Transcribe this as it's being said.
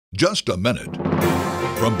Just a minute.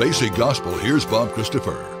 From Basic Gospel, here's Bob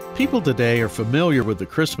Christopher. People today are familiar with the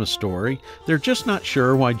Christmas story. They're just not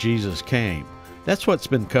sure why Jesus came. That's what's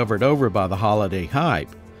been covered over by the holiday hype.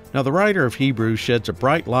 Now, the writer of Hebrews sheds a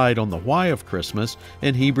bright light on the why of Christmas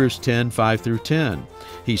in Hebrews 10:5-10.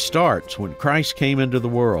 He starts, when Christ came into the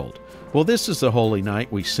world. Well, this is the holy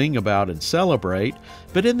night we sing about and celebrate,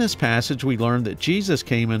 but in this passage we learn that Jesus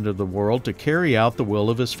came into the world to carry out the will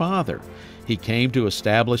of his Father. He came to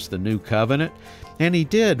establish the new covenant, and he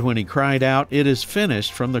did when he cried out, "It is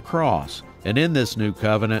finished," from the cross. And in this new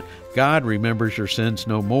covenant, God remembers your sins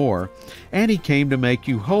no more, and he came to make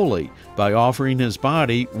you holy by offering his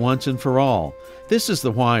body once and for all. This is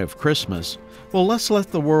the why of Christmas. Well, let's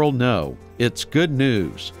let the world know. It's good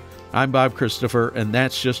news. I'm Bob Christopher, and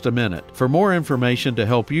that's Just a Minute. For more information to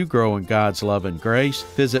help you grow in God's love and grace,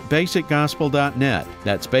 visit basicgospel.net.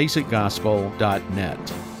 That's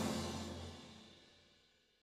basicgospel.net.